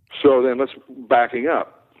 So then let's backing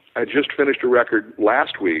up. I just finished a record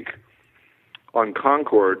last week on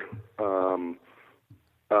Concord.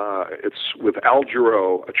 It's with Al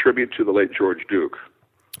Jarreau, a tribute to the late George Duke.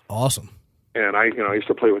 Awesome. And I used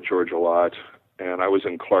to play with George a lot, and I was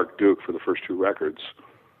in Clark Duke for the first two records.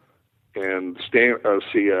 And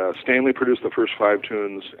Stanley produced the first 5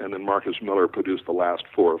 tunes, and then Marcus Miller produced the last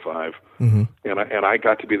 4 or 5. And I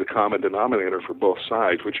got to be the common denominator for both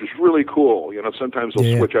sides, which is really cool. Sometimes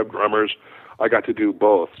they'll switch up drummers. I got to do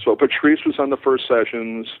both. So Patrice was on the first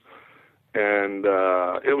sessions, and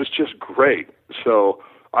it was just great. So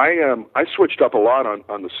I switched up a lot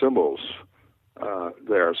on the cymbals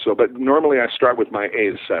there. So, but normally I start with my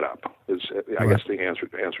A setup. I guess the answer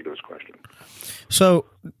to his question. So.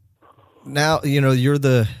 Now,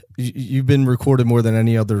 you've been recorded more than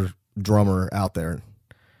any other drummer out there.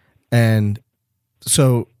 And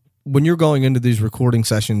so when you're going into these recording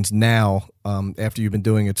sessions now, after you've been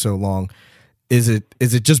doing it so long, is it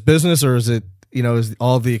just business, or is it, is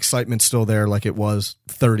all the excitement still there like it was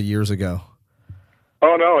 30 years ago?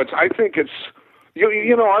 Oh, no, I think it's,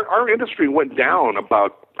 our industry went down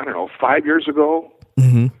about, 5 years ago.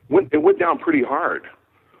 It went down pretty hard.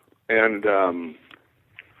 And,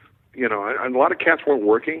 and a lot of cats weren't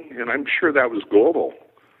working, and I'm sure that was global.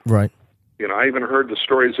 Right. I even heard the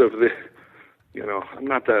stories of I'm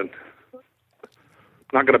not going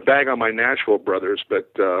to bag on my Nashville brothers,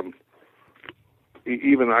 but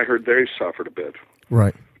even I heard they suffered a bit.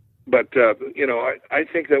 Right. But I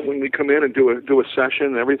think that when we come in and do a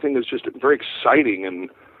session, everything is just very exciting,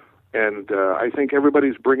 and I think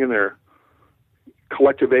everybody's bringing their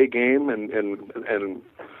collective A game, and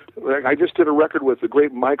I just did a record with the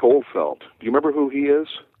great Mike Oldfield. Do you remember who he is?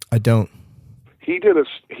 I don't. He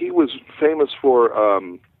was famous for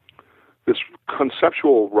this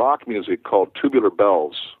conceptual rock music called Tubular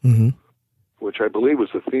Bells, which I believe was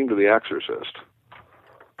the theme to The Exorcist.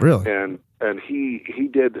 Really? And he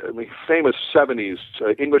did, famous 70s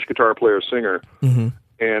English guitar player, singer.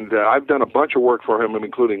 And I've done a bunch of work for him,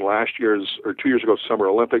 including last year's, or 2 years ago, Summer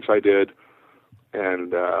Olympics I did,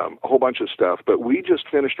 and a whole bunch of stuff. But we just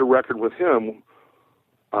finished a record with him,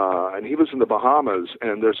 and he was in the Bahamas,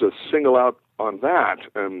 and there's a single out on that,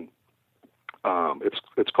 and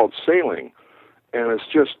it's called Sailing, and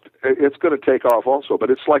it's going to take off also, but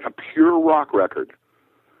it's like a pure rock record.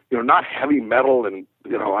 Not heavy metal, and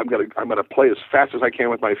I'm gonna play as fast as I can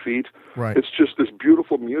with my feet. Right. It's just this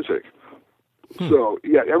beautiful music. So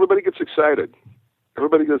yeah, everybody gets excited.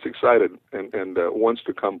 Everybody gets excited and wants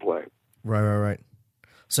to come play. Right.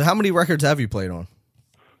 So how many records have you played on?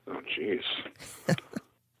 Oh, jeez.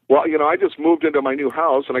 Well, I just moved into my new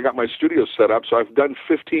house and I got my studio set up, so I've done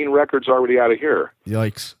 15 records already out of here.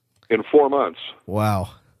 Yikes! In 4 months. Wow.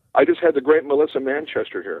 I just had the great Melissa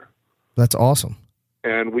Manchester here. That's awesome.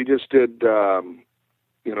 And we just did, God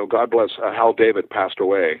bless Hal David passed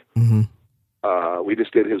away. We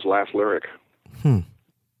just did his last lyric. And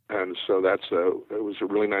so it was a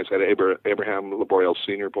really nice. I had Abraham Laboriel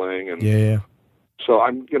Sr. playing. And yeah. So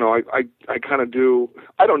I kind of do,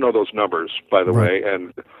 I don't know those numbers, by the way.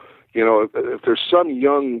 And, if there's some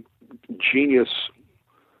young genius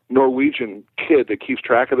Norwegian kid that keeps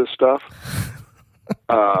track of this stuff,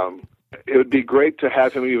 it would be great to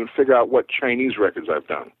have him even figure out what Chinese records I've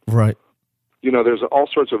done. Right. There's all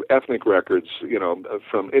sorts of ethnic records,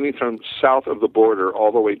 from south of the border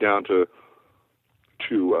all the way down to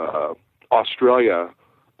Australia.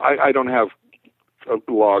 I don't have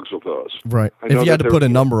logs of those. Right. If you had to put a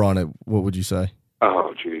number on it, what would you say?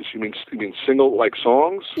 Oh, geez. You mean single, like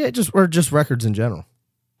songs? Yeah, just records in general.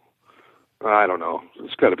 I don't know.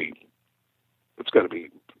 It's got to be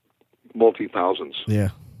multi-thousands. Yeah.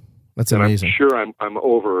 That's amazing. I'm sure I'm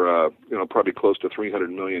over, probably close to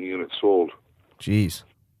 300 million units sold. Jeez.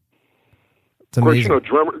 It's amazing. Of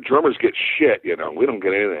course, drummers get shit, we don't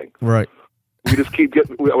get anything. Right. We just keep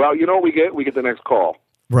getting, well, we get the next call.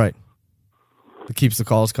 Right. It keeps the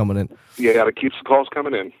calls coming in. Yeah, it keeps the calls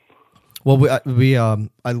coming in. Well,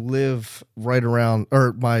 I live right around,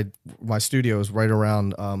 or my studio is right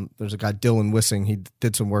around. There's a guy, Dylan Wissing. He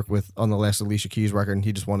did some work on the last Alicia Keys record, and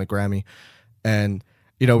he just won a Grammy. And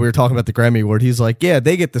we were talking about the Grammy Award. He's like, yeah,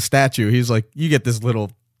 they get the statue. He's like, you get this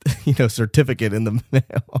little, certificate in the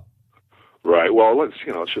mail. Right. Well,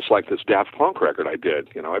 it's just like this Daft Punk record I did.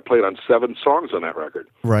 I played on 7 songs on that record.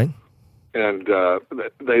 Right. And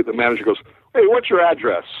the manager goes, "Hey, what's your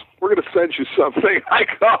address? We're going to send you something." I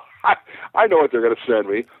go, I know what they're going to send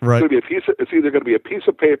me. Right. It's either going to be a piece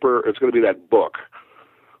of paper or it's going to be that book,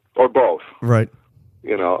 or both. Right.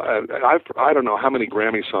 And I don't know how many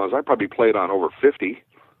Grammy songs. I probably played on over 50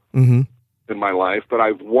 in my life, but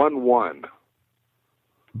I've won one.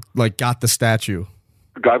 Like, got the statue.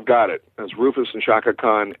 I've got it. As Rufus and Shaka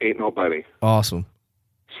Khan, Ain't Nobody. Awesome.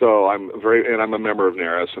 So I'm a member of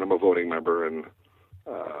NARAS, and I'm a voting member, and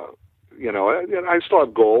I still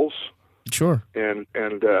have goals. Sure. And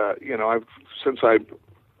I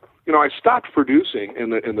stopped producing in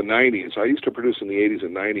the 90s. I used to produce in the 80s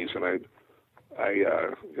and 90s, and I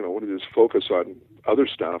wanted to just focus on other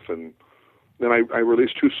stuff, and then I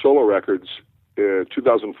released 2 solo records,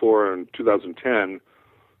 2004 and 2010.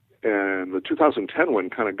 And the 2010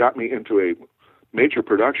 one kind of got me into a major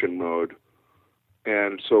production mode.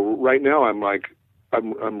 And so right now I'm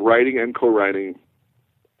writing and co-writing.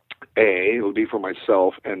 A, it'll be for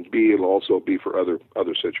myself, and B, it'll also be for other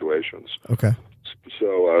situations. Okay.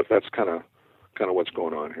 So that's kind of what's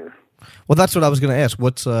going on here. Well, that's what I was going to ask.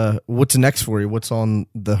 What's next for you? What's on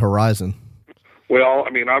the horizon? Well,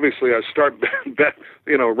 obviously I start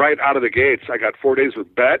right out of the gates. I got 4 days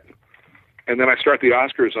with Bet. And then I start the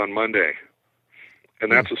Oscars on Monday,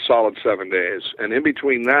 and that's a solid 7 days. And in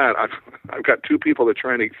between that, I've got 2 people that are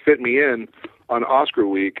trying to fit me in on Oscar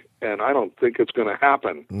week, and I don't think it's going to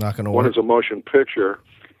happen. Not going to work. One is a motion picture,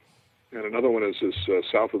 and another one is this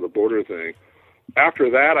south of the border thing. After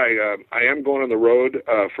that, I am going on the road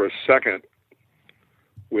for a second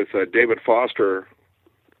with David Foster.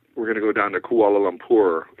 We're going to go down to Kuala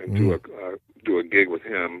Lumpur and do a gig with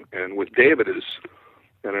him. And with David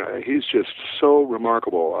he's just so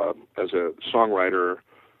remarkable as a songwriter,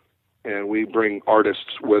 and we bring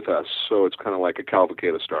artists with us, so it's kind of like a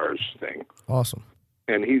Cavalcade of Stars thing. Awesome.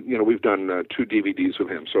 And we've done 2 DVDs with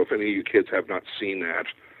him. So if any of you kids have not seen that,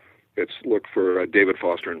 look for David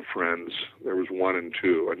Foster and Friends. There was 1 and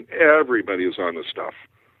 2, and everybody is on the stuff.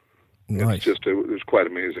 Nice. It was quite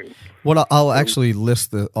amazing. Well, I'll actually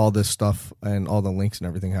list all this stuff and all the links and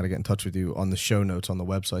everything, how to get in touch with you on the show notes on the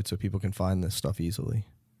website so people can find this stuff easily.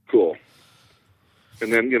 Cool.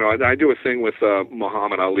 And then, I do a thing with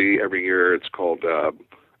Muhammad Ali every year. It's called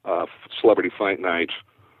Celebrity Fight Night,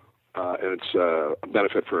 and it's a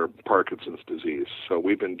benefit for Parkinson's disease. So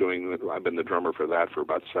I've been the drummer for that for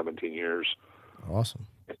about 17 years. Awesome.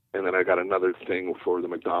 And then I got another thing for the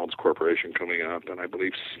McDonald's Corporation coming up, and I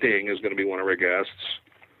believe Sting is going to be one of our guests.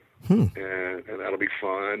 And that'll be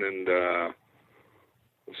fun. And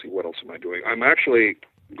let's see, what else am I doing? I'm actually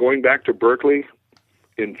going back to Berkeley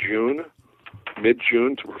in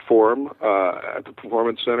mid-June, to perform at the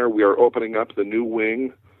Performance Center. We are opening up the new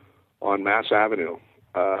wing on Mass Avenue.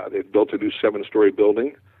 They've built a new 7-story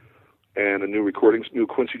building and a new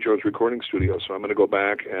Quincy Jones recording studio. So I'm going to go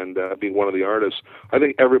back and be one of the artists. I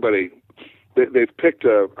think everybody, they've picked,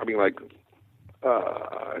 I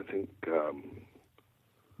think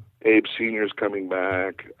Abe Sr.'s coming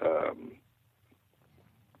back.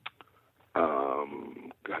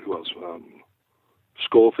 God, who else?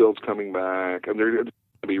 Schofield's coming back. And they're going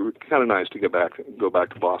to be kind of nice to go back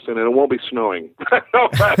to Boston. And it won't be snowing. No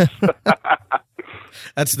offense.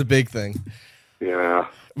 That's the big thing. Yeah.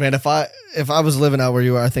 Man, if I was living out where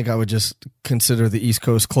you are, I think I would just consider the East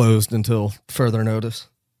Coast closed until further notice.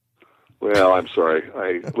 Well, I'm sorry.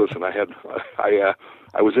 I was in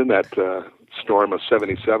that storm of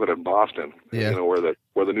 '77 in Boston. Yeah.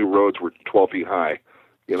 Where the new roads were 12 feet high.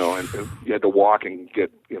 And you had to walk and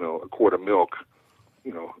get a quart of milk.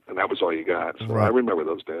 And that was all you got. So right. I remember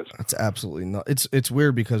those days. That's absolutely not. It's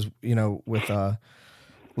weird because with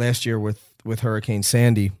last year with Hurricane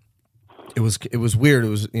Sandy. It was weird. It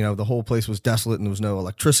was, the whole place was desolate and there was no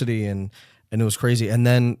electricity and it was crazy. And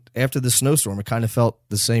then after the snowstorm, it kind of felt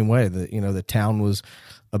the same way. The town was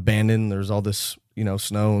abandoned. There's all this,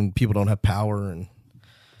 snow and people don't have power and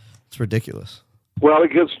it's ridiculous. Well,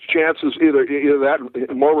 it gives chances either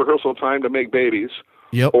that more rehearsal time to make babies,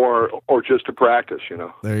 yep, or just to practice,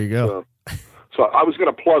 There you go. So I was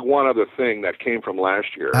going to plug one other thing that came from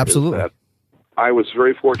last year. Absolutely. That I was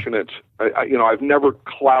very fortunate. I've never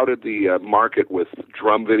clouded the market with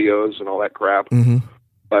drum videos and all that crap. Mm-hmm.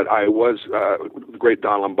 But I was the great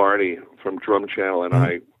Don Lombardi from Drum Channel, and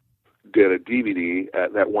I did a DVD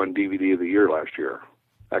at that one DVD of the year last year,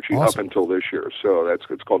 actually awesome. Up until this year. So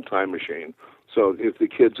it's called Time Machine. So if the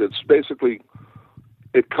kids,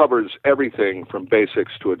 it covers everything from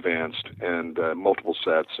basics to advanced and multiple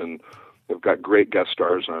sets, and they've got great guest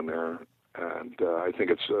stars on there. And I think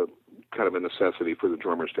it's kind of a necessity for the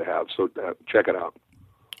drummers to have. So check it out.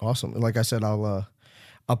 Awesome. Like I said, I'll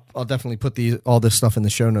definitely put all this stuff in the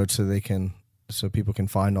show notes so people can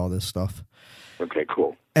find all this stuff. Okay,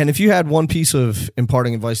 cool. And if you had one piece of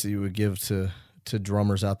imparting advice that you would give to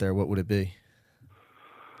drummers out there, what would it be?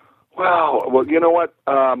 Well, you know what?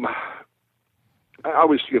 I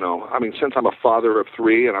always, since I'm a father of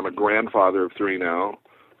 3 and I'm a grandfather of 3 now,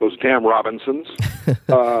 those damn Robinsons.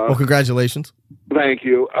 Well, congratulations. Thank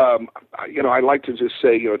you. I like to just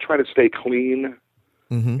say, try to stay clean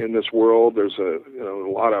in this world. There's a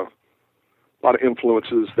lot of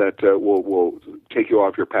influences that will take you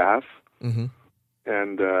off your path. Mm-hmm.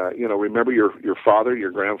 And remember your father,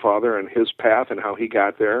 your grandfather, and his path and how he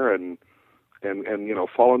got there, and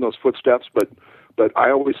follow in those footsteps. But I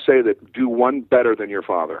always say that do one better than your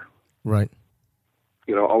father. Right.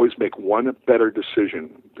 Always make one better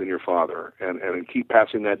decision than your father, and keep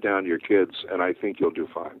passing that down to your kids, and I think you'll do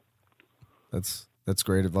fine. That's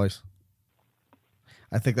great advice.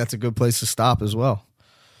 I think that's a good place to stop as well.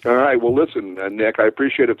 All right. Well, listen, Nick, I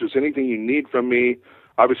appreciate it. If there's anything you need from me,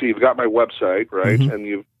 obviously you've got my website, right?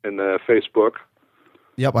 Mm-hmm. And Facebook.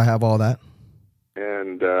 Yep, I have all that.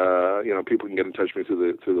 And people can get in touch with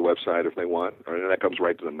me through the website if they want, and that comes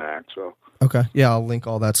right to the Mac. So. Okay. Yeah, I'll link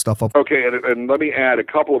all that stuff up. Okay, and let me add a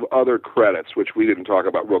couple of other credits, which we didn't talk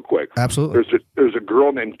about real quick. Absolutely. There's a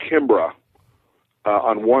girl named Kimbra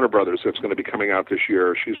on Warner Brothers that's going to be coming out this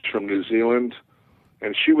year. She's from New Zealand,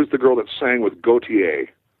 and she was the girl that sang with Gautier.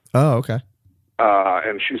 Oh, okay.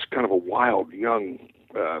 And she's kind of a wild, young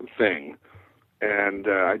thing. And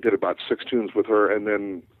I did about 6 tunes with her, and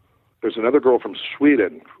then there's another girl from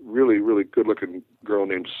Sweden, really, really good-looking girl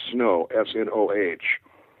named Snow, S-N-O-H.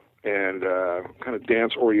 and kind of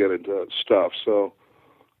dance-oriented stuff. So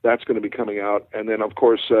that's going to be coming out. And then, of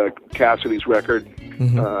course, Cassidy's record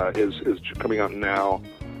is coming out now.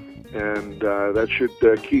 And that should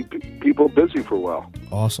keep people busy for a while.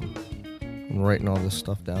 Awesome. I'm writing all this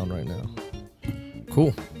stuff down right now.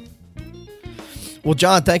 Cool. Well,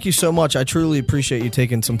 John, thank you so much. I truly appreciate you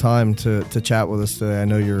taking some time to chat with us today. I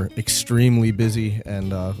know you're extremely busy,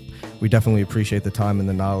 and we definitely appreciate the time and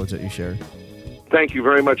the knowledge that you shared. Thank you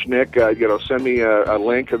very much, Nick. Send me a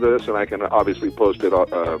link to this, and I can obviously post it,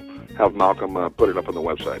 have Malcolm put it up on the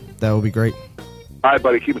website. That would be great. All right,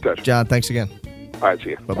 buddy. Keep in touch. John, thanks again. All right,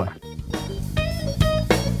 see you. Bye-bye. Bye.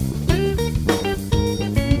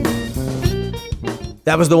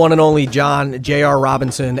 That was the one and only John J.R.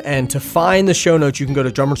 Robinson. And to find the show notes, you can go to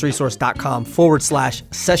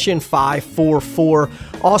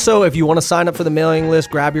drummersresource.com/session544. Also, if you want to sign up for the mailing list,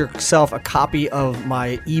 grab yourself a copy of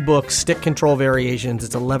my ebook, Stick Control Variations.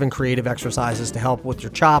 It's 11 creative exercises to help with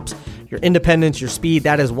your chops, your independence, your speed.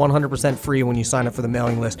 That is 100% free when you sign up for the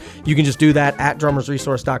mailing list. You can just do that at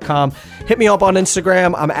drummersresource.com. Hit me up on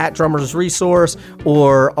Instagram. I'm at drummersresource,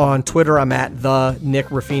 or on Twitter, I'm at the Nick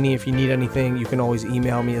Ruffini. If you need anything, you can always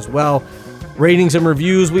email me as well. Ratings and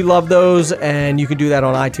reviews, we love those, and you can do that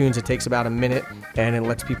on iTunes. It takes about a minute, and it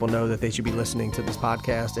lets people know that they should be listening to this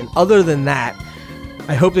podcast. And other than that,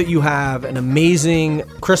 I hope that you have an amazing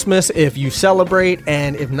Christmas if you celebrate,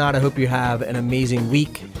 and if not, I hope you have an amazing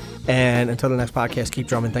week. And until the next podcast, keep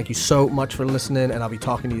drumming. Thank you so much for listening, and I'll be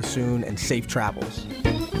talking to you soon, and safe travels.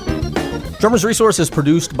 Drummers Resource is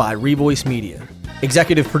produced by Revoice Media.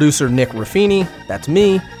 Executive producer Nick Ruffini, that's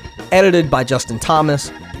me. Edited by Justin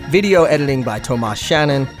Thomas, video editing by Tomas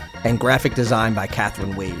Shannon, and graphic design by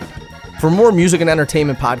Catherine Wade. For more music and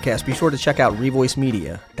entertainment podcasts, be sure to check out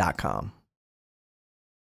revoicemedia.com.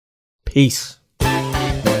 Peace.